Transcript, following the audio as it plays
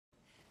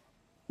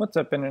What's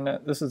up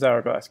Internet, this is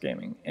Hourglass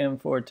Gaming, and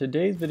for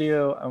today's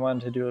video I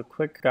wanted to do a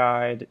quick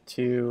guide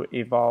to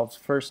Evolve's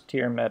first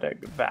tier medic,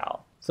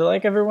 Val. So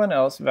like everyone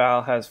else,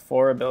 Val has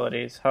 4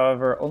 abilities,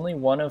 however only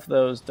one of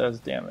those does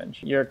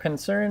damage. Your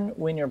concern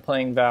when you're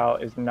playing Val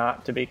is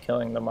not to be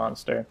killing the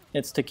monster,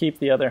 it's to keep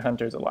the other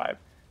hunters alive.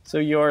 So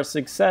your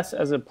success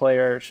as a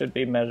player should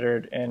be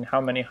measured in how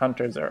many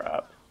hunters are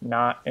up,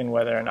 not in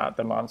whether or not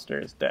the monster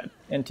is dead.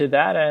 And to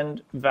that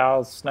end,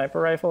 Val's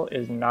sniper rifle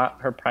is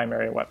not her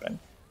primary weapon.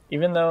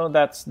 Even though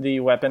that's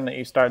the weapon that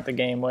you start the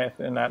game with,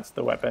 and that's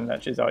the weapon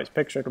that she's always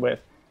pictured with,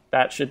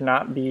 that should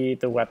not be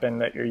the weapon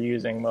that you're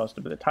using most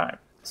of the time.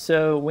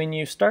 So when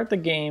you start the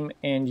game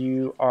and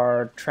you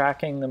are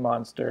tracking the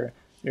monster,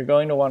 you're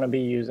going to want to be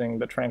using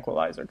the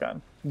tranquilizer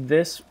gun.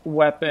 This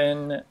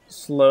weapon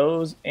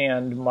slows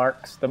and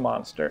marks the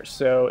monster.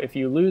 So if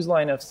you lose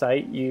line of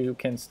sight, you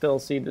can still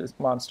see this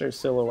monster's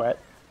silhouette.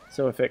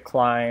 So if it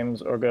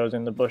climbs or goes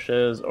in the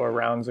bushes or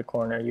rounds a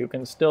corner, you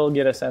can still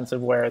get a sense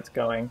of where it's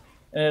going.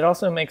 And it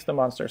also makes the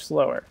monster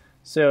slower.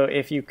 So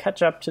if you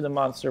catch up to the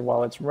monster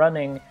while it's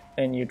running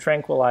and you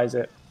tranquilize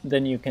it,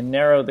 then you can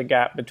narrow the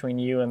gap between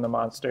you and the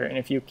monster. And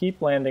if you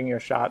keep landing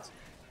your shots,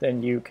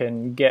 then you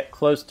can get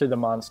close to the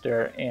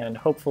monster and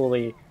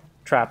hopefully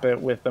trap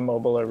it with the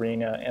mobile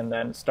arena and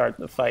then start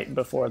the fight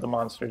before the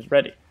monster's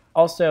ready.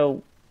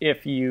 Also,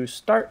 if you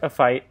start a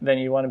fight, then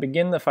you want to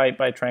begin the fight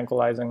by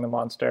tranquilizing the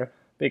monster,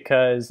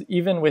 because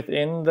even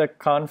within the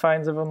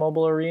confines of a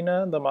mobile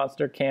arena, the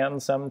monster can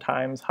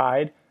sometimes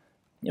hide.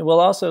 It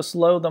will also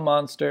slow the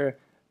monster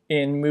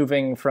in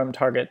moving from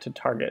target to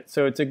target,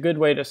 so it's a good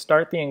way to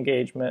start the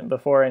engagement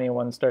before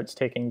anyone starts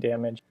taking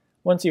damage.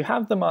 Once you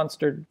have the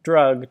monster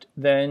drugged,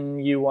 then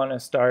you want to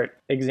start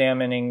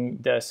examining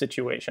the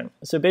situation.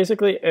 So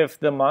basically, if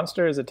the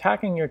monster is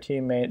attacking your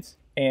teammates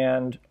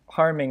and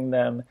harming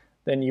them,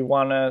 then you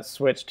want to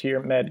switch to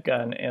your med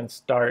gun and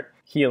start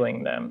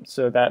healing them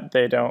so that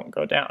they don't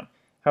go down.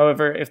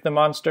 However, if the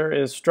monster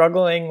is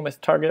struggling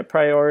with target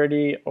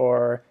priority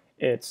or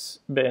it's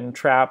been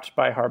trapped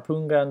by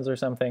harpoon guns or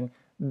something,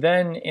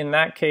 then in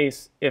that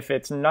case, if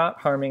it's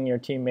not harming your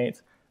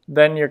teammates,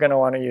 then you're going to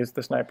want to use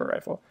the sniper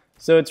rifle.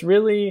 So it's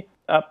really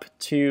up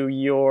to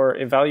your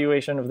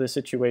evaluation of the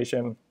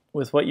situation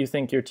with what you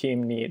think your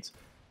team needs.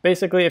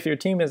 Basically, if your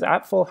team is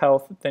at full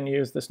health, then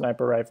use the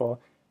sniper rifle.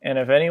 And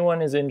if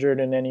anyone is injured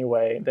in any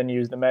way, then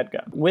use the med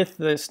gun. With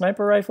the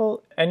sniper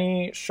rifle,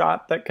 any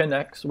shot that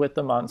connects with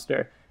the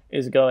monster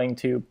is going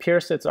to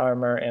pierce its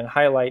armor and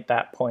highlight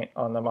that point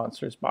on the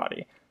monster's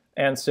body.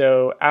 And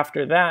so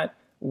after that,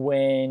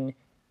 when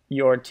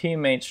your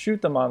teammates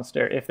shoot the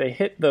monster, if they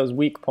hit those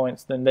weak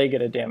points, then they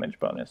get a damage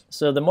bonus.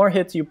 So the more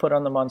hits you put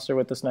on the monster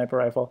with the sniper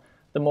rifle,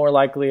 the more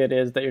likely it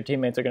is that your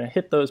teammates are going to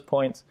hit those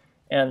points,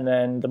 and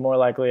then the more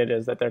likely it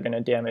is that they're going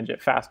to damage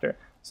it faster.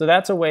 So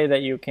that's a way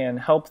that you can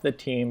help the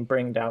team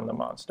bring down the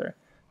monster.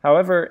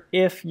 However,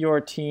 if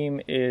your team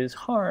is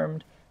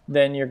harmed,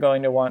 then you're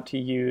going to want to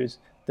use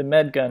the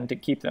med gun to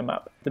keep them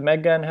up. The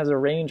med gun has a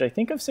range, I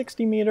think, of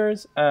 60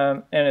 meters,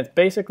 and it's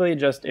basically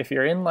just if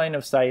you're in line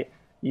of sight,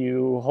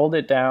 you hold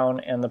it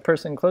down and the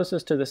person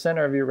closest to the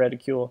center of your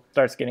reticule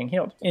starts getting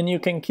healed. And you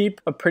can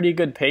keep a pretty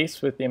good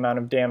pace with the amount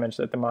of damage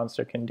that the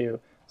monster can do.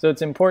 So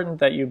it's important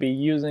that you be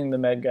using the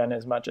med gun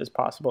as much as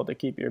possible to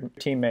keep your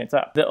teammates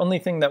up. The only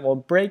thing that will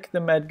break the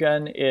med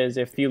gun is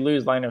if you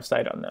lose line of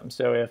sight on them.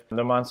 So if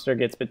the monster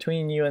gets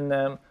between you and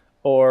them,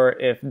 or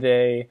if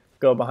they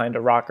go behind a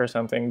rock or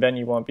something, then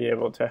you won't be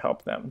able to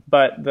help them.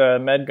 But the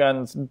med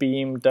gun's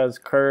beam does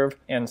curve,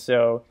 and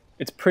so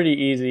it's pretty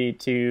easy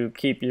to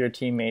keep your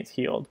teammates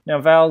healed.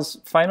 Now Val's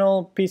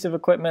final piece of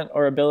equipment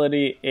or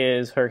ability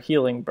is her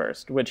healing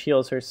burst, which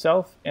heals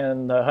herself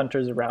and the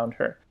hunters around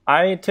her.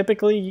 I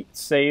typically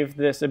save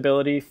this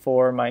ability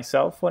for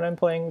myself when I'm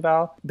playing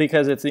Val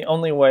because it's the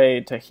only way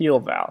to heal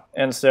Val.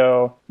 And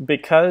so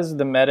because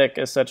the medic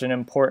is such an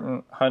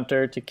important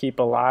hunter to keep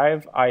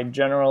alive, I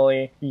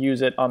generally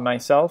use it on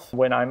myself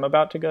when I'm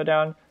about to go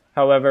down.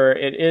 However,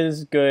 it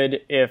is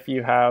good if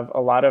you have a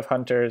lot of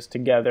hunters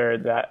together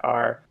that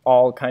are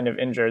all kind of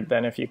injured,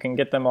 then if you can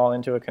get them all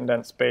into a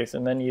condensed space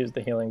and then use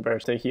the healing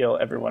burst to heal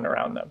everyone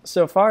around them.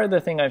 So far,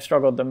 the thing I've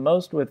struggled the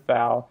most with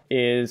Val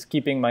is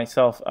keeping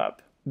myself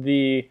up.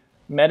 The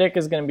medic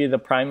is going to be the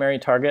primary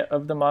target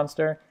of the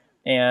monster,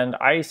 and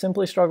I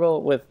simply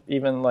struggle with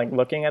even like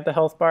looking at the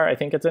health bar. I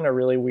think it's in a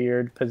really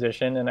weird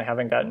position and I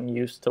haven't gotten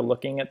used to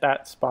looking at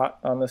that spot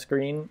on the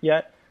screen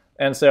yet.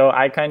 And so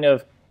I kind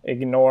of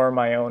ignore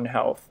my own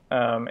health,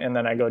 and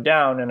then I go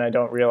down and I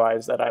don't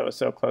realize that I was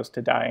so close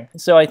to dying.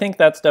 So I think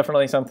that's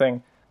definitely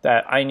something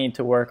that I need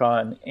to work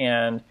on,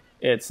 and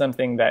it's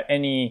something that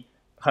any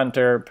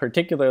hunter,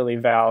 particularly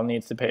Val,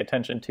 needs to pay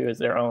attention to, is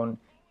their own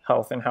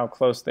health and how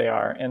close they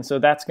are. And so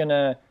that's going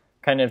to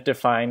kind of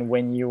define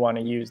when you want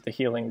to use the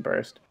healing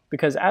burst,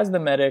 because as the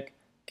medic,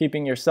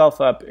 keeping yourself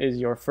up is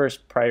your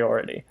first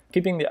priority.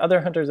 Keeping the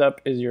other hunters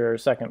up is your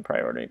second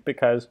priority,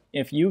 because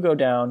if you go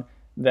down,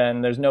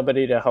 then there's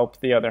nobody to help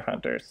the other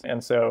hunters.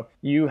 And so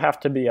you have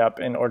to be up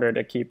in order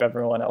to keep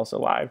everyone else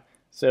alive.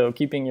 So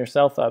keeping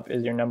yourself up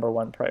is your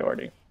 #1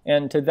 priority.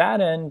 And to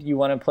that end, you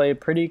want to play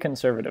pretty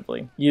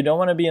conservatively. You don't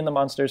want to be in the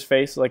monster's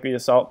face like the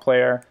assault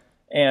player,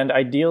 and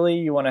ideally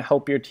you want to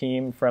help your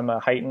team from a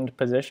heightened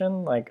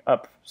position, like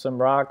up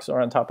some rocks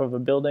or on top of a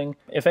building.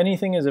 If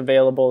anything is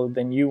available,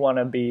 then you want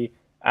to be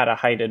at a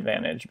height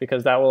advantage,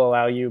 because that will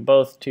allow you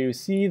both to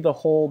see the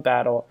whole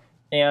battle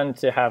and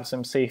to have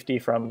some safety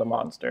from the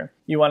monster.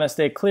 You want to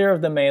stay clear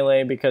of the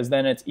melee, because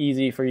then it's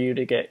easy for you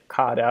to get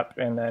caught up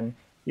and then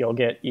you'll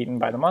get eaten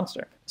by the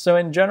monster. So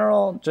in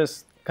general,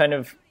 just kind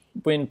of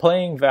when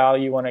playing Val,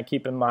 you want to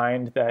keep in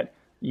mind that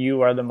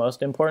you are the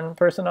most important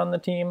person on the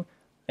team,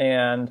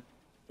 and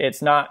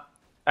it's not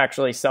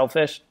actually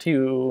selfish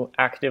to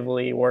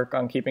actively work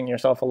on keeping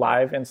yourself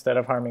alive instead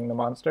of harming the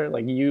monster.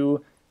 Like,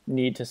 you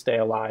need to stay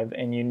alive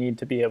and you need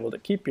to be able to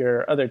keep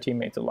your other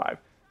teammates alive.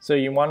 So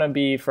you want to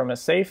be from a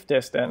safe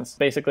distance,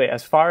 basically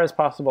as far as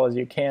possible as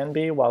you can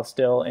be while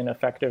still in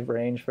effective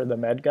range for the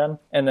med gun.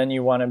 And then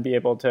you want to be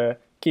able to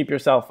keep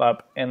yourself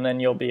up, and then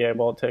you'll be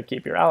able to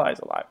keep your allies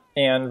alive.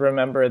 And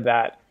remember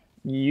that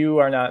you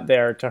are not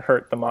there to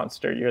hurt the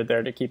monster, you're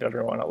there to keep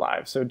everyone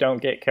alive. So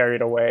don't get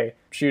carried away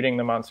shooting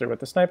the monster with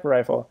the sniper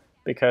rifle,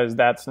 because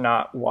that's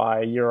not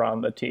why you're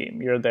on the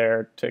team. You're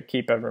there to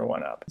keep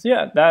everyone up. So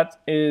yeah, that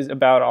is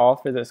about all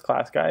for this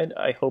class guide.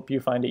 I hope you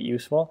find it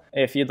useful.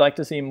 If you'd like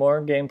to see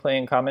more gameplay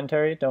and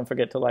commentary, don't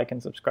forget to like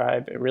and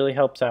subscribe. It really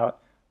helps out.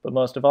 But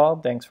most of all,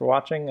 thanks for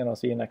watching, and I'll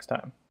see you next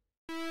time.